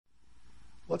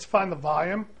let's find the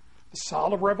volume, the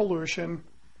solid of revolution,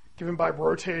 given by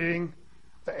rotating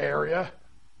the area,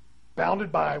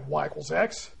 bounded by y equals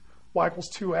x, y equals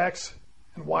 2x,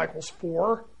 and y equals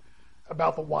 4,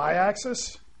 about the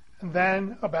y-axis, and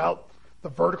then about the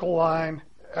vertical line,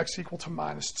 x equal to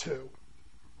minus 2.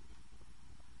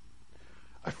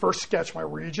 I first sketch my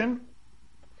region.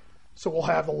 So we'll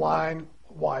have the line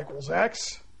y equals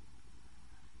x,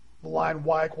 the line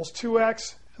y equals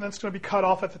 2x, and then it's going to be cut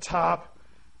off at the top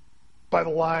by the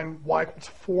line y equal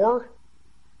to 4.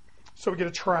 So we get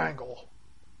a triangle.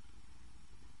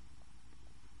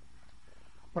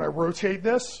 When I rotate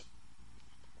this,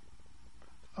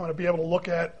 I'm going to be able to look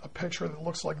at a picture that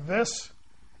looks like this.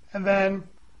 And then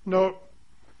note,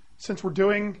 since we're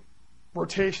doing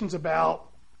rotations about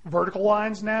vertical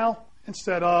lines now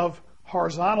instead of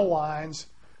horizontal lines,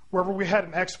 wherever we had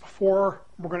an x before,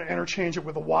 we're going to interchange it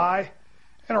with a y,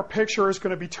 and our picture is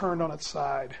going to be turned on its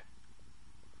side.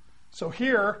 So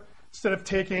here, instead of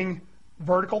taking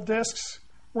vertical discs,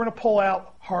 we're going to pull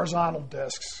out horizontal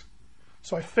discs.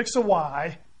 So I fix a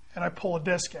y, and I pull a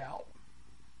disc out.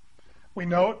 We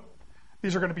note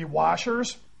these are going to be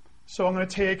washers, so I'm going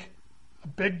to take a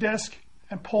big disc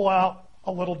and pull out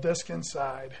a little disc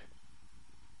inside.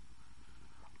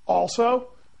 Also,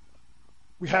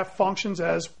 we have functions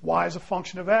as y as a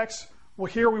function of x.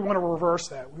 Well, here we want to reverse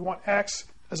that. We want x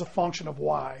as a function of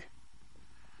y.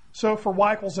 So for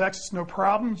y equals x, it's no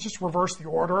problem. Just reverse the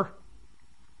order.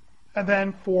 And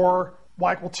then for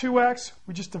y equal 2x,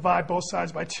 we just divide both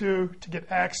sides by 2 to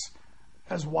get x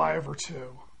as y over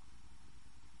 2.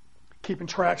 Keeping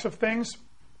tracks of things,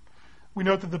 we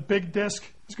note that the big disk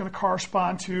is going to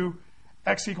correspond to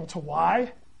x equal to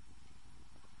y.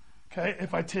 Okay,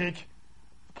 if I take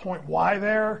the point y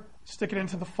there, stick it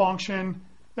into the function,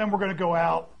 then we're going to go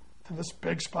out to this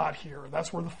big spot here.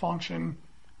 That's where the function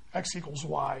x equals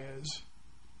y is.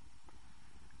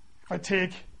 If I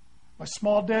take my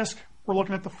small disk, we're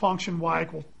looking at the function y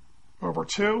equal over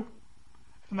 2,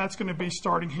 and that's going to be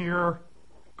starting here,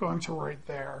 going to right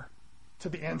there, to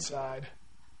the inside.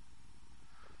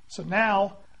 So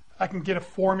now I can get a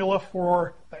formula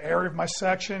for the area of my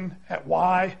section at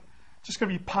y. It's just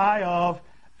going to be pi of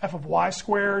f of y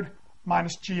squared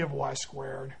minus g of y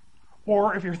squared.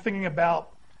 Or if you're thinking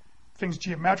about things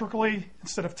geometrically,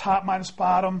 instead of top minus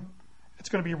bottom, it's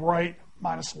going to be right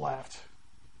minus left.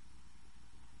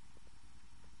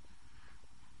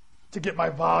 To get my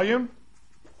volume,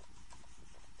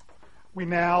 we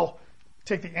now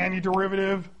take the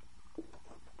antiderivative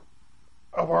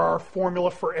of our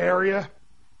formula for area.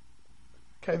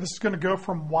 Okay, this is going to go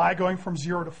from y going from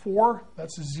 0 to 4.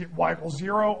 That's y equals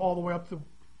 0 all the way up to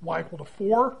y equal to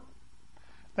 4.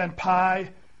 Then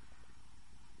pi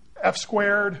f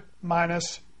squared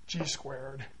minus g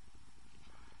squared.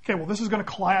 Okay, well, this is going to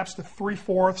collapse to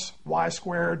 3/4 y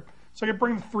squared. So I can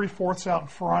bring the 3/4 out in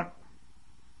front.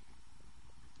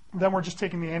 Then we're just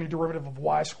taking the antiderivative of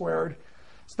y squared.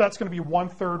 So that's going to be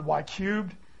 1/3 y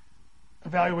cubed.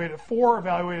 Evaluate at 4,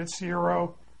 evaluate at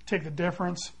 0, take the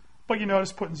difference. But you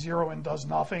notice putting 0 in does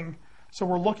nothing. So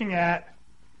we're looking at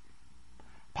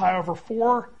pi over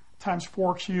 4 times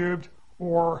 4 cubed,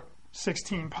 or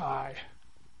 16 pi.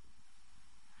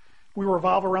 We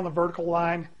revolve around the vertical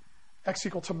line, x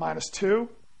equal to minus 2.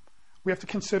 We have to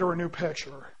consider a new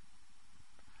picture.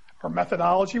 Our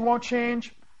methodology won't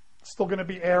change. It's still going to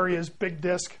be areas big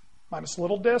disk minus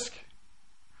little disk.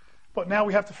 But now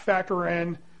we have to factor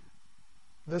in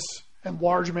this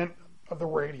enlargement of the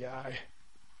radii.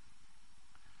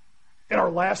 In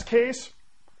our last case,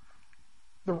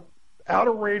 the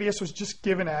outer radius was just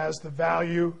given as the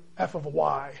value f of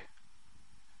y.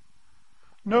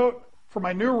 Note, for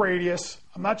my new radius,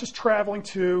 I'm not just traveling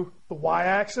to the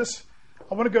y-axis.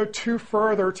 I want to go 2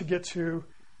 further to get to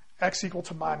x equal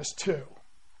to minus 2.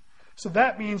 So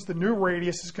that means the new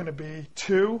radius is going to be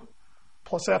 2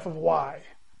 plus f of y.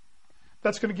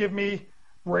 That's going to give me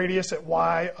radius at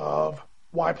y of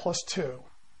y plus 2.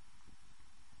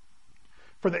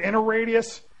 For the inner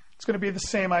radius, it's going to be the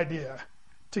same idea.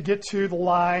 To get to the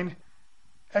line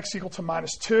x equal to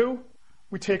minus 2,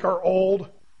 we take our old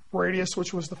radius,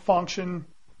 which was the function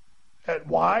at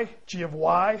y, g of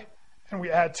y, and we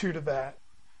add 2 to that.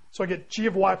 So I get g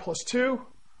of y plus 2,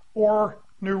 or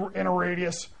new inner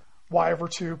radius, y over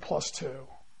 2 plus 2.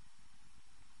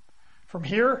 From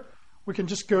here, we can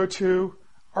just go to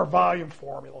our volume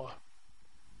formula.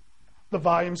 The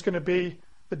volume is going to be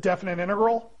the definite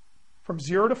integral from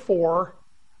 0 to 4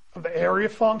 of the area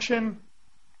function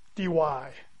dy.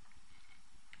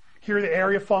 Here the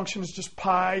area function is just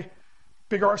pi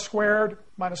big R squared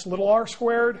minus little r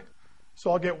squared.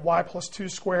 So I'll get y plus 2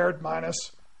 squared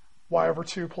minus y over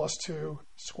 2 plus 2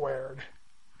 squared.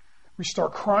 We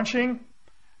start crunching.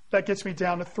 That gets me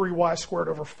down to 3y squared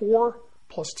over 4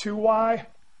 plus 2y.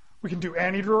 We can do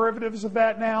antiderivatives of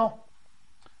that now.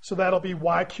 So that'll be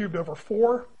y cubed over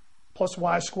 4 plus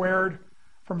y squared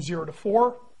from 0 to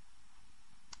 4.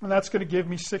 And that's going to give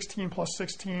me 16 plus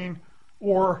 16,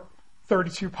 or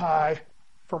 32 pi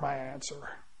for my answer.